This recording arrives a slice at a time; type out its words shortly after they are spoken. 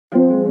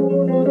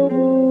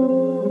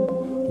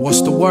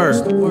What's the word?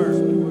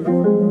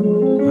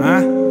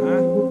 Huh?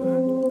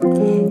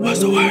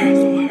 What's the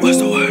word? What's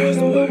the word? What's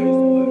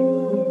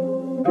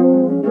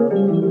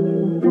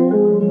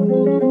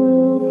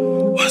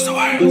the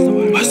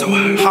word? What's the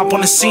word? Hop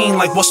on the scene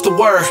like what's the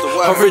word?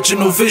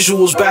 Original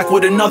visuals back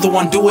with another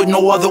one, do it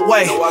no other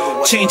way.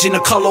 Changing the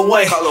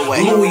colorway.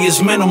 Louis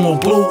is minimal,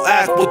 blue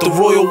act with the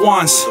royal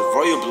ones.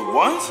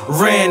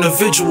 Rare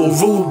individual,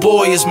 rude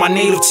boy is my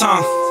native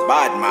tongue.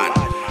 Bad man.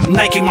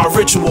 Nike my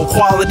ritual,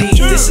 quality,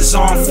 this is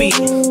on feet.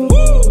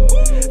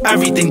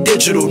 Everything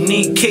digital,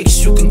 need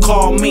kicks, you can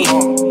call me.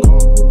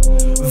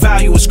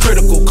 Value is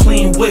critical,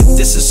 clean whip,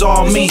 this is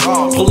all me.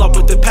 Pull up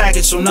with the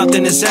package so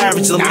nothing is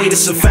average. The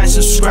latest in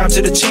fashion, subscribe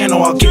to the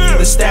channel, I'll give you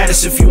the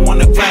status if you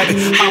wanna grab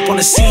it. Hop on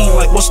the scene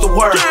like what's the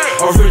word?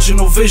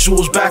 Original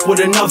visuals back with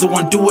another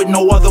one, do it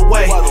no other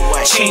way.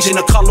 Changing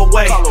the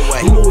colorway.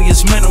 Louis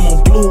is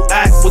minimal, blue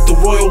act with the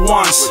royal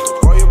ones.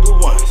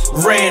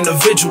 Rare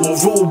individual,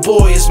 rude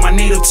boy is my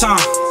native tongue.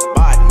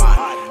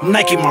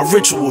 Nike my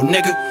ritual,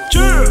 nigga.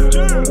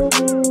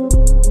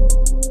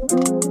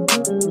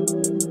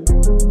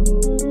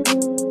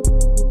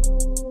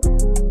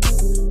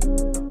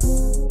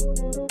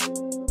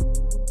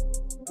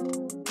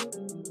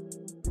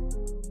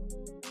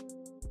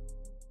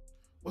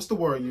 What's the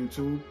word,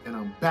 YouTube? And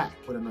I'm back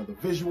with another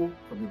visual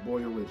from your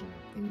boy Original.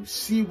 And you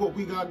see what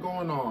we got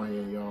going on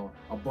here, y'all.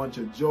 A bunch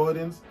of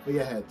Jordans for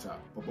your head top.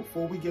 But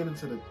before we get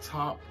into the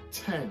top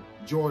 10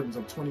 Jordans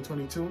of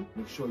 2022,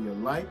 make sure you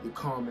like, you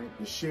comment,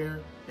 you share,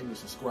 and you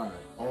subscribe.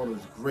 All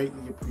is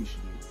greatly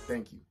appreciated.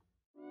 Thank you.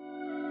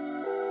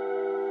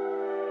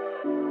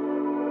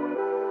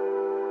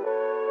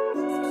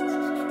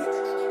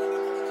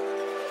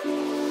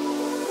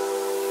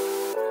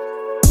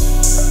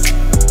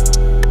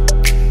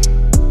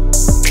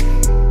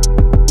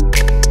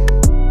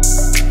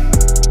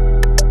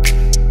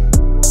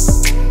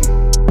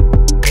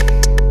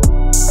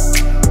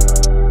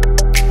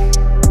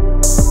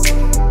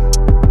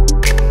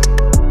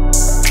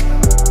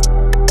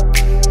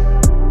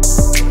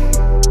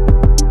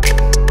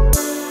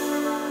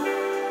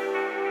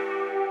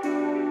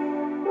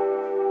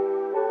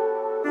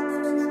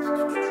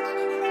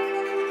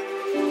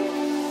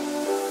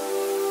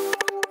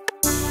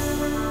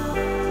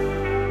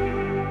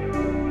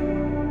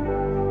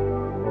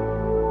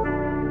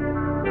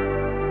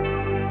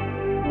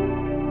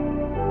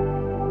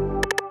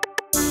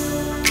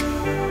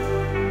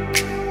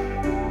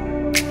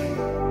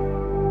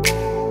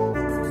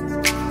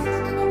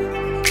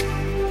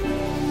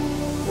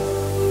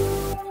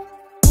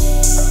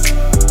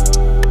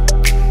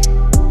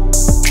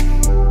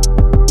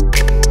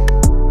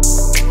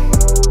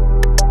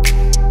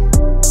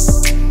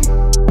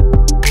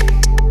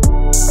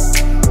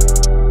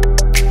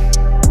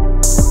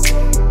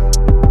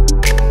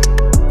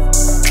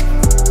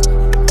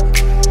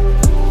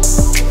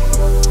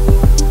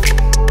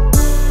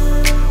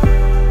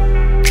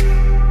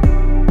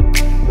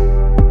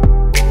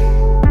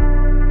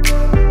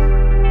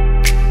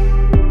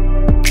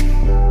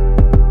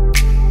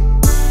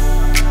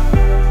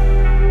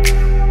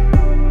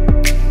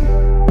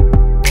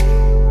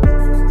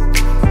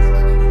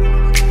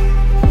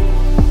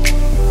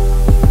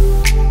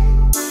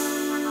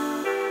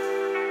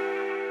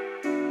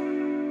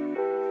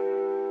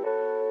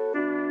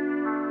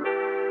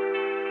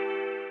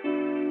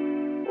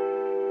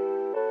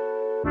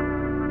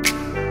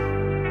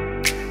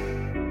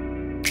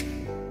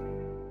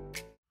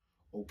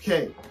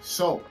 Okay,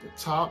 so the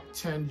top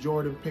 10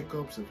 Jordan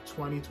pickups of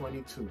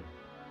 2022.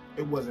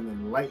 It was an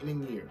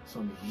enlightening year.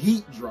 Some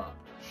heat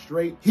dropped.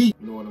 Straight heat,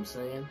 you know what I'm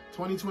saying?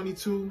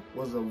 2022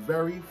 was a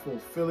very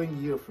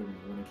fulfilling year for me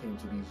when it came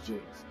to these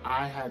jigs.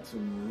 I had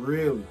some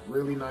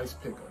really nice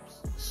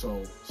pickups.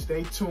 So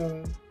stay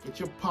tuned, get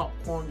your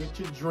popcorn, get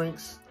your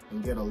drinks,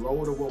 and get a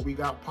load of what we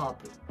got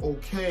popping.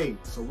 Okay,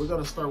 so we're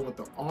gonna start with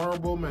the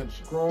honorable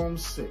mention, Chrome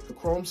 6. The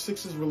Chrome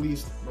 6 is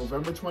released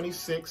November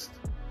 26th.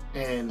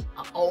 And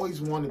I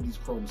always wanted these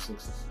Chrome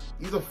 6s.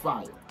 These are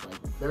fire,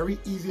 like very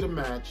easy to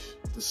match.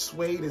 The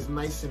suede is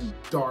nice and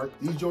dark.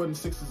 These Jordan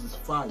 6s is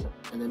fire.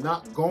 And they're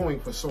not going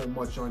for so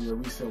much on your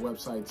resale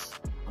websites.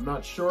 I'm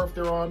not sure if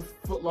they're on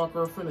Foot Locker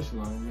or Finish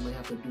Line. You may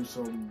have to do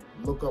some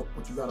look up,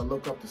 what you gotta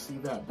look up to see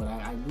that. But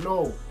I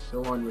know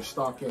they're on your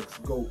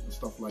StockX, GOAT, and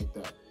stuff like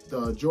that.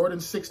 The Jordan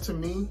 6 to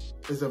me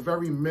is a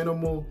very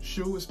minimal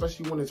shoe,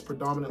 especially when it's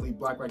predominantly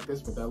black like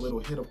this with that little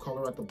hit of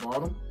color at the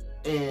bottom.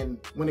 And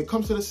when it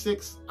comes to the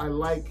 6, I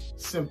like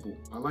simple.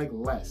 I like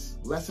less.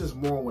 Less is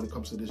more when it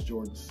comes to this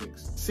Jordan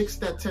 6. 6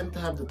 that tend to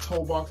have the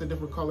toe box a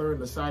different color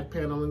and the side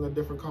paneling a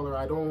different color.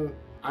 I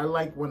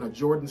like when a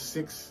Jordan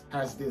 6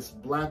 has this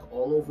black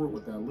all over it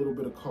with that little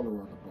bit of color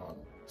on the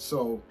bottom.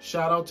 So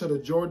shout out to the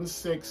Jordan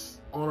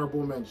 6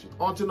 honorable mention.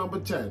 On to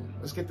number 10.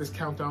 Let's get this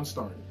countdown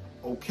started.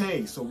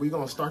 Okay, so we're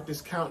gonna start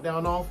this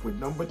countdown off with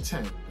number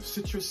 10, the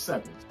Citrus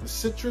 7. The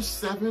Citrus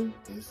 7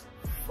 is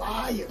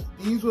fire.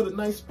 These with a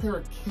nice pair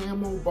of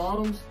camo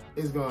bottoms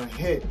is gonna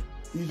hit.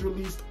 These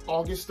released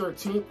August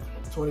 13th,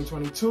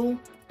 2022.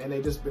 and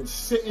they just been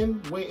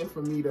sitting, waiting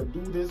for me to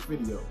do this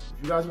video.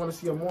 If you guys want to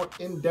see a more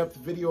in-depth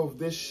video of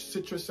this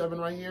Str8 7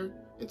 right here,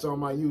 it's on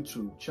my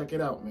YouTube. Check it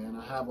out, man.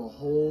 I have a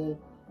whole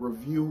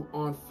review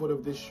on foot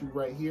of this shoe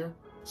right here.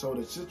 So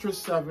the Str8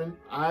 7,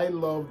 I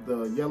love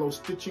the yellow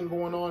stitching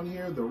going on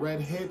here, the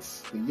red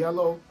hits, the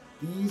yellow.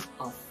 These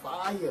are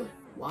fire.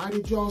 Why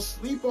did y'all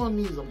sleep on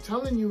these? I'm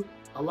telling you,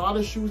 a lot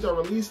of shoes that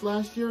released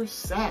last year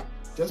sat.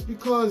 Just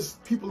because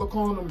people are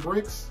calling them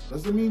bricks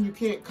doesn't mean you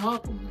can't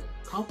cop them, man.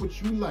 Cop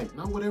what you like,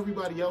 not what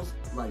everybody else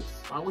likes.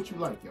 Buy what you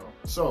like, y'all.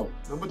 So,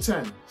 number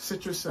 10,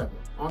 Str8 7.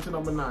 On to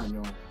number 9,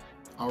 y'all.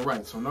 All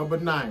right, so number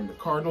 9, the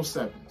Cardinal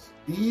 7s.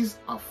 These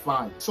are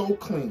fire, so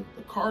clean.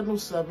 The Cardinal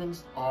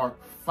 7s are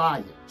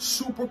fire,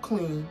 super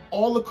clean.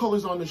 All the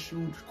colors on the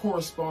shoe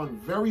correspond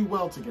very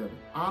well together.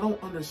 I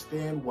don't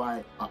understand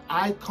why an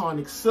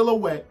iconic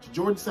silhouette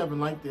Jordan 7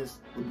 like this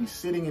would be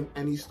sitting in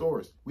any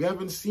stores. We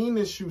haven't seen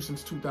this shoe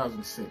since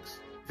 2006.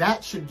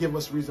 That should give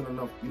us reason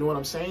enough, you know what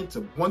I'm saying,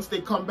 to once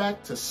they come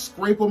back to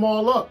scrape them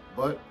all up.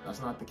 But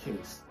that's not the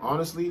case.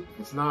 Honestly, if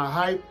it's not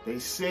hype, they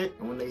sit,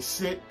 and when they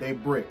sit, they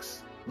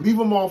bricks. Leave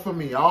them all for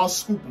me. I'll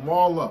scoop them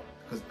all up.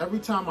 Because every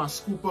time I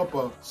scoop up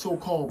a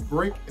so-called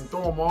brick and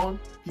throw them on,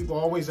 people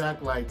always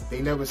act like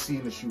they never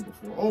seen the shoe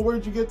before. Oh,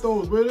 where'd you get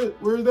those? Where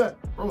is that?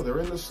 Bro, they're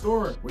in the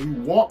store where you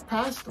walk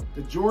past them.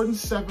 The Jordan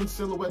 7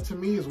 silhouette to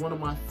me is one of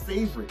my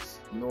favorites.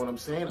 You know what I'm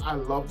saying? I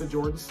love the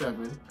Jordan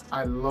 7.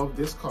 I love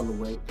this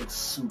colorway. It's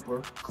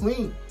super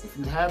clean. If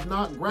you have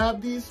not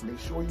grabbed these, make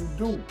sure you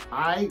do.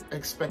 I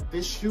expect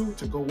this shoe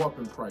to go up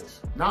in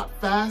price. Not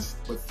fast,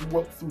 but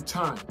through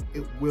time,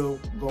 it will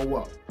go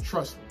up.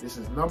 Trust me. This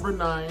is number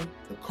 9,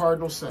 the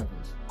Cardinal 7s.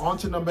 On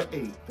to number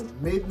 8, the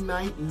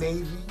Midnight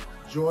Navy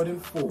Jordan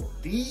 4.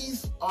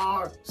 These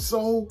are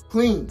so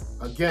clean.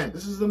 Again,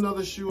 this is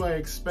another shoe I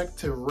expect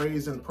to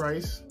raise in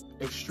price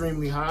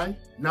extremely high.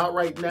 Not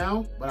right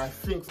now, but I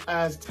think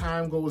as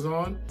time goes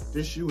on,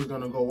 this shoe is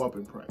gonna go up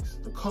in price.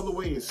 The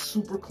colorway is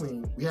super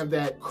clean. We have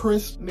that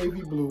crisp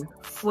navy blue,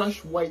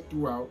 fresh white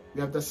throughout.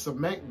 We have the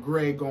cement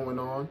gray going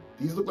on.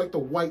 These look like the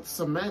white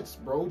cements,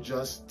 bro.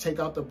 Just take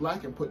out the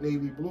black and put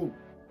navy blue.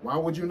 Why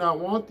would you not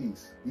want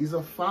these? These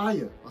are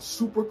fire. A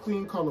super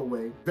clean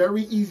colorway,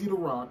 very easy to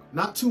rock,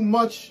 not too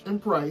much in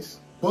price,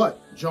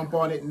 but jump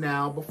on it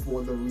now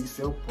before the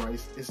resale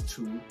price is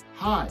too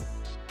high.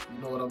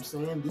 You know what I'm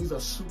saying? These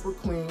are super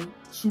clean,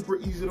 super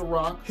easy to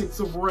rock. Hits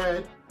of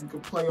red, you can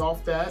play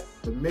off that.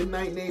 The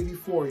Midnight Navy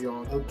 4,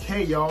 y'all.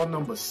 Okay, y'all,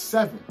 number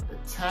 7, the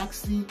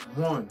Taxi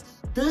 1s.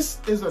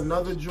 This is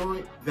another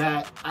joint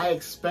that I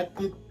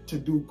expected to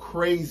do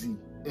crazy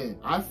in.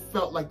 I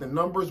felt like the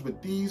numbers with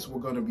these were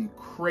gonna be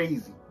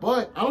crazy.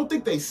 But I don't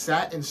think they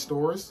sat in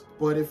stores.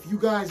 But if you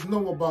guys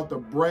know about the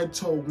bread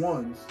toe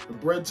 1s, the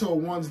bread toe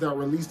 1s that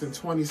released in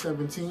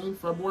 2017,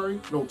 February?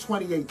 No,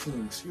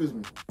 2018, excuse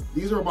me.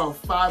 These are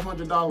about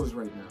 $500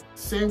 right now.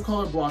 Same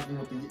color blocking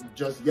with the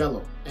just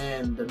yellow.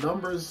 And the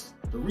numbers,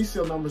 the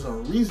resale numbers are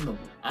reasonable.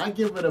 I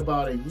give it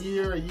about a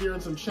year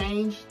and some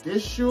change.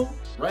 This shoe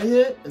right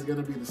here is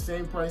gonna be the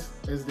same price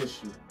as this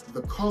shoe.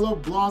 The color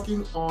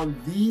blocking on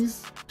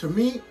these, to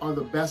me, are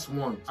the best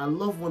ones. I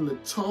love when the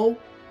toe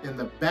and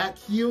the back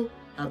heel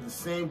have the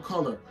same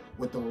color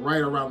with the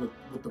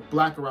with the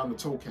black around the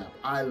toe cap.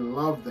 I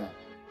love that.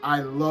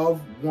 I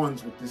love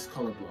ones with this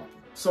color blocking.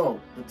 So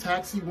the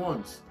Taxi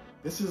 1s,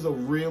 this is a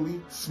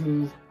really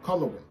smooth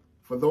colorway.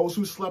 For those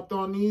who slept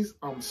on these,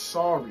 I'm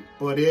sorry.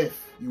 But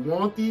if you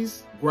want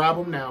these, grab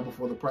them now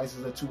before the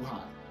prices are too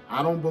high.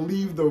 I don't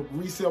believe the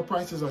resale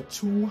prices are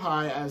too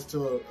high as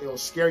to it'll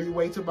scare you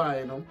away to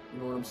buying them.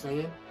 You know what I'm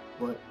saying?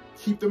 But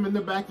keep them in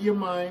the back of your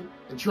mind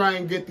and try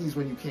and get these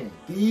when you can.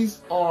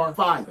 These are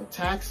fire. The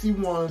Taxi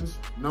 1s,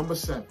 number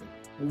 7.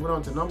 Moving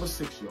on to number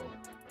 6, y'all.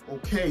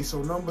 Okay,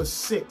 so number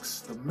 6,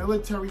 the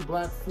Military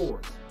Black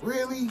 4s.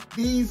 Really?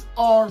 These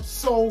are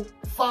so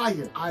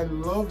fire. I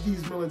love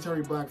these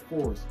Military Black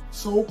 4s.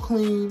 So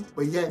clean,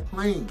 but yet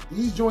plain.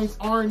 These joints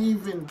aren't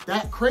even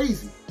that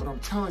crazy. But I'm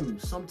telling you,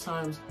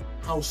 sometimes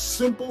how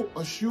simple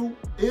a shoe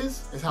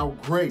is how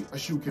great a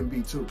shoe can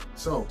be too.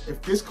 So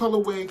if this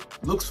colorway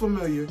looks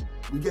familiar,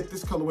 we get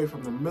this colorway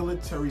from the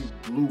Military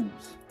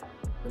Blues.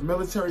 The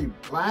Military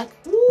Black,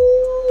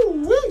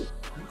 woo-wee!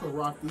 You can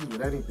rock these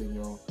with anything,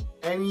 y'all.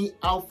 Any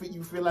outfit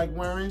you feel like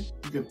wearing,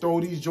 you can throw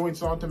these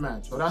joints on to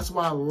match. So that's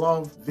why I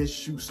love this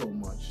shoe so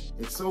much.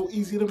 It's so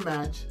easy to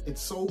match,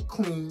 it's so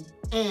clean,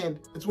 and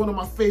it's one of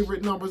my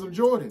favorite numbers of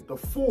Jordan, the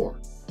 4.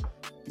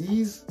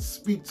 These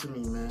speak to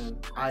me, man.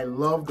 I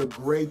love the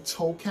gray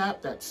toe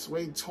cap, that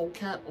suede toe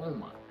cap. Oh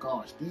my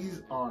gosh,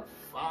 these are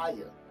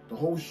fire. The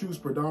whole shoe's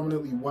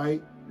predominantly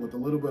white with a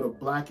little bit of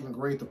black and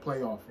gray to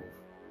play off of.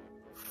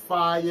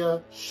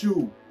 Fire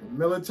shoe. The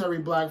Military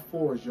Black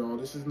 4s, y'all.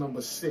 This is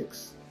number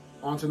 6.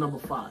 On to number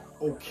 5.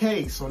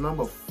 Okay, so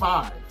number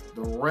 5,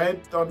 the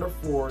Red Thunder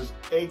 4s,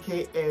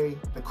 aka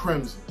the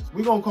Crimsons.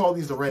 We gonna call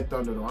these the Red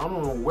Thunder though. I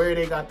don't know where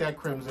they got that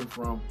crimson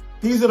from.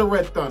 These are the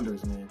Red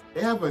Thunders, man.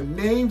 They have a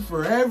name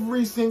for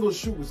every single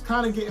shoe. It's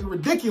kind of getting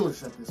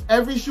ridiculous at this.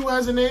 Every shoe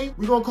has a name.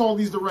 We gonna call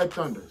these the Red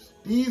Thunders.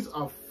 These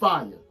are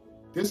fire.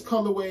 This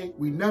colorway,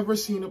 we never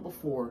seen it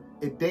before.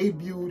 It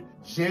debuted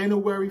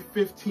January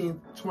 15th,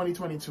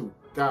 2022.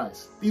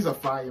 Guys, these are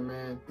fire,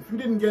 man. If you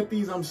didn't get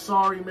these, I'm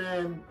sorry,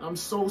 man. I'm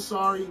so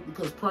sorry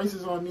because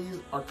prices on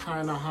these are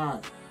kind of high.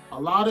 A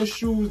lot of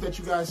shoes that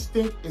you guys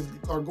think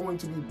are going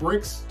to be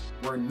bricks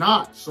were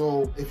not.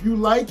 So if you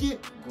like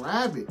it,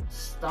 grab it.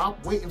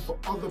 Stop waiting for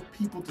other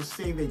people to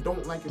say they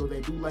don't like it or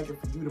they do like it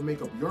for you to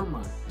make up your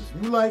mind.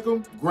 If you like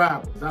them,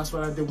 grab them. That's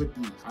what I did with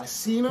these. I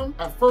seen them.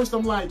 At first,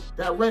 I'm like,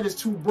 that red is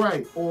too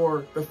bright,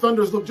 or the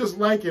Thunders look just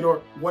like it.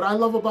 Or what I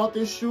love about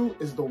this shoe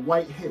is the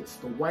white hits.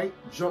 The white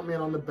Jumpman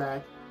on the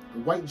back,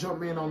 the white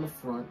Jumpman on the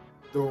front.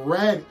 The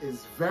red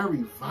is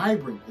very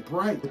vibrant,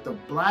 bright with the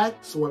black,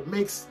 so it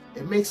makes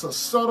a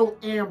subtle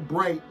and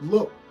bright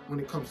look when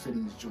it comes to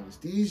these joints.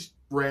 These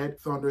red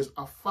Thunders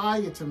are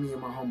fire to me, in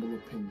my humble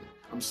opinion.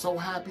 I'm so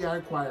happy I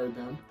acquired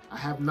them. I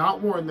have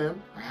not worn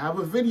them. I have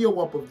a video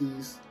up of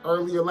these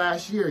earlier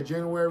last year,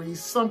 January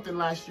something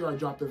last year. I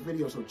dropped a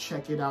video, so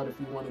check it out if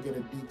you want to get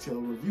a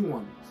detailed review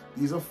on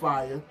these. These are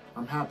fire.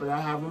 I'm happy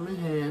I have them in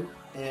hand,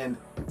 and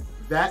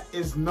that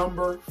is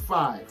number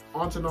 5.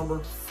 On to number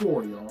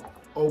 4, y'all.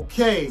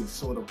 Okay,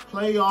 so the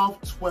playoff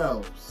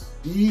 12s.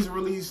 These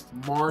released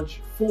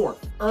March 4th,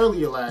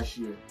 earlier last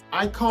year.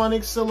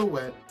 Iconic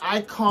silhouette,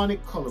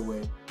 iconic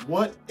colorway.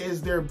 What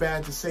is there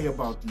bad to say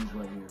about these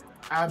right here?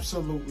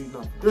 Absolutely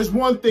nothing. There's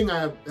one thing I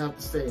have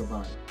to say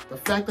about it. The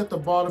fact that the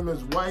bottom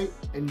is white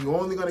and you're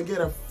only gonna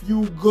get a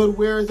few good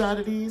wears out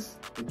of these,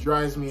 it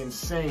drives me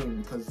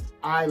insane because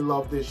I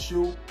love this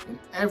shoe. And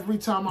every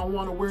time I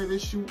wanna wear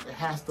this shoe, it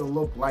has to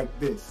look like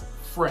this.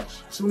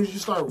 Fresh. As soon as you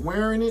start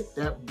wearing it,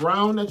 that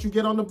brown that you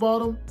get on the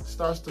bottom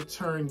starts to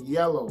turn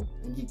yellow,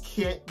 and you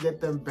can't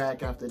get them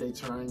back after they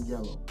turn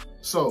yellow.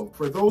 So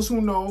for those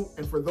who know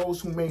and for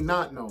those who may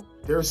not know,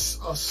 there's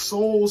a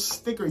sole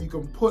sticker you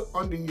can put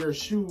under your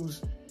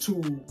shoes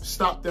to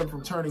stop them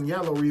from turning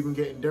yellow or even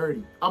getting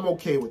dirty. I'm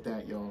okay with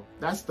that, y'all.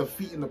 That's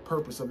defeating the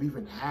purpose of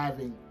even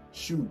having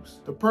shoes.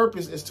 The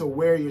purpose is to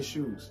wear your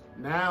shoes.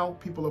 Now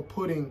people are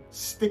putting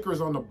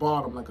stickers on the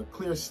bottom, like a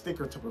clear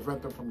sticker, to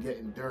prevent them from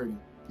getting dirty.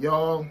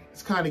 Y'all,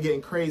 it's kind of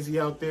getting crazy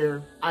out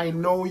there. I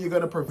know you're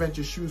gonna prevent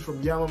your shoes from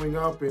yellowing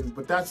up,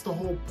 but that's the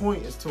whole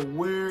point, is to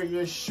wear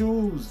your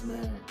shoes,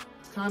 man.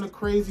 It's kind of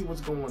crazy what's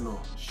going on.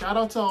 Shout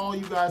out to all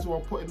you guys who are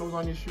putting those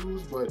on your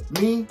shoes, but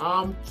me,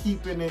 I'm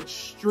keeping it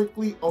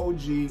strictly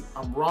OG.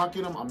 I'm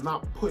rocking them. I'm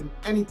not putting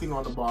anything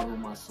on the bottom of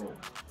my sole.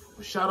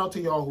 But shout out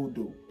to y'all who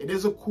do. It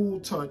is a cool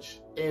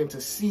touch, and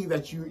to see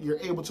that you're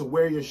able to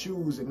wear your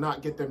shoes and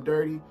not get them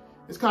dirty,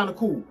 it's kind of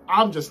cool.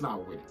 I'm just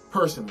not with it.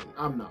 Personally,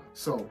 I'm not.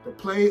 So, the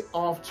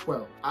Playoff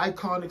 12,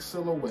 iconic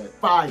silhouette,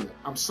 fire.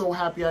 I'm so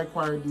happy I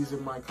acquired these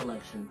in my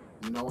collection.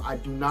 You know, I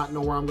do not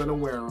know where I'm gonna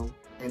wear them.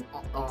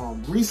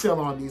 And resale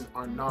on these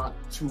are not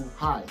too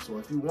high. So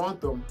if you want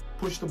them,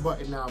 push the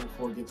button now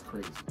before it gets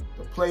crazy.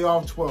 The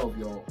Playoff 12,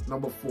 y'all,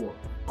 number 4.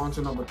 On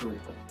to number 3.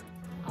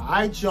 All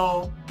right,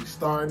 y'all, we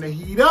starting to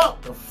heat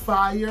up. The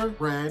Fire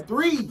Red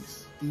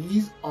 3s.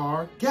 These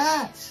are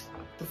gas.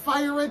 The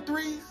Fire Red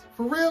 3s.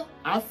 For real,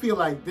 I feel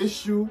like this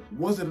shoe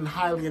wasn't a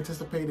highly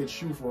anticipated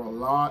shoe for a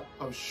lot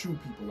of shoe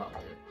people out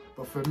there.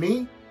 But for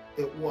me,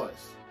 it was.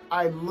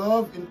 I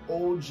love an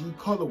OG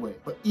colorway,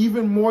 but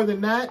even more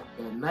than that,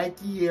 the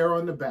Nike Air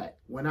on the back.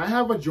 When I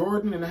have a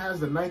Jordan and it has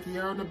the Nike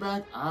Air on the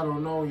back, I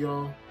don't know,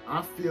 y'all.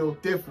 I feel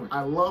different.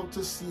 I love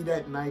to see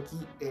that Nike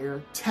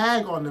Air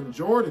tag on them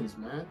Jordans,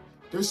 man.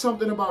 There's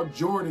something about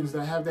Jordans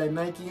that have that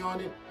Nike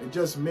on it. It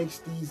just makes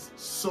these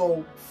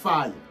so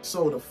fire.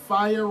 So the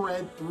Fire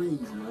Red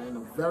 3s, man,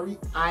 a very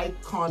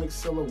iconic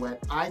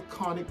silhouette,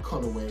 iconic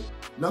colorway.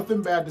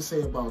 Nothing bad to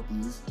say about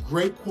these.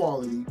 Great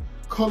quality.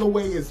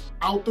 Colorway is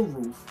out the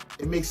roof.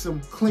 It makes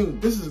them clean.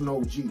 This is an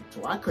OG,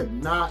 so I could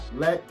not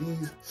let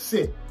these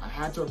sit. I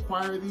had to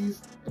acquire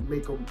these and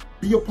make them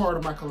be a part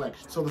of my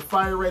collection. So the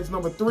Fire Red's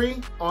number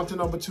 3, on to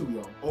number 2,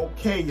 y'all.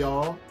 Okay,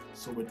 y'all.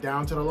 So we're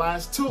down to the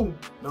last 2.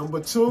 Number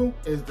 2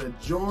 is the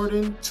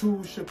Jordan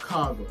 2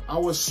 Chicago. I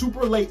was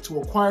super late to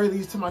acquire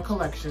these to my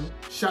collection.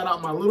 Shout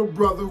out my little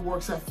brother who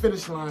works at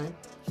Finish Line.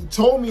 He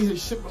told me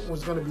his shipment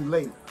was gonna be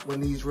late when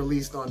these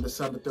released on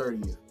December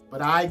 30th.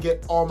 But I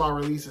get all my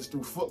releases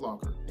through Foot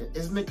Locker. And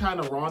isn't it kind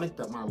of ironic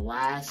that my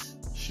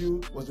last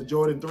shoe was the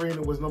Jordan 3 and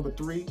it was number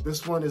 3?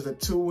 This one is a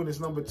 2 and it's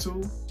number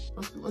 2.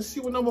 Let's see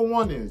what number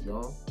 1 is,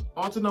 y'all.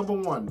 On to number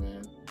 1,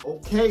 man.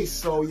 Okay,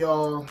 so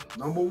y'all,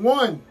 number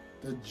 1.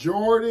 The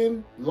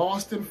Jordan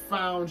Lost and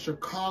Found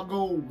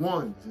Chicago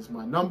 1s is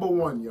my number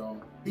 1, y'all.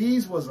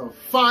 These was a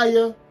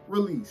fire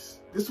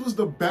release. This was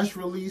the best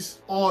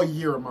release all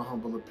year, in my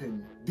humble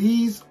opinion.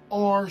 These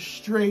are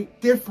straight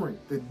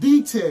different. The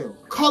detail,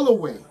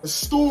 colorway, the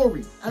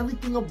story,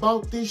 everything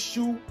about this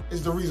shoe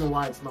is the reason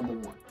why it's number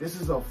 1. This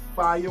is a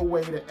fire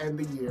way to end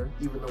the year,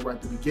 even though we're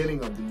at the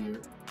beginning of the year.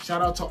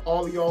 Shout out to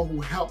all of y'all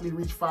who helped me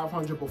reach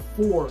 500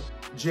 before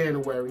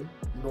January.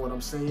 You know what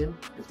I'm saying?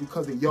 It's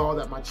because of y'all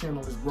that my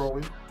channel is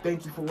growing.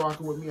 Thank you for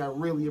rocking with me. I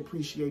really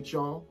appreciate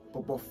y'all.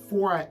 But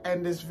before I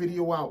end this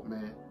video out,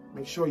 man,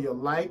 make sure you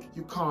like,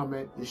 you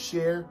comment, you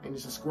share, and you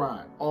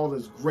subscribe. All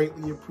is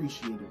greatly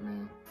appreciated,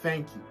 man.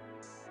 Thank you.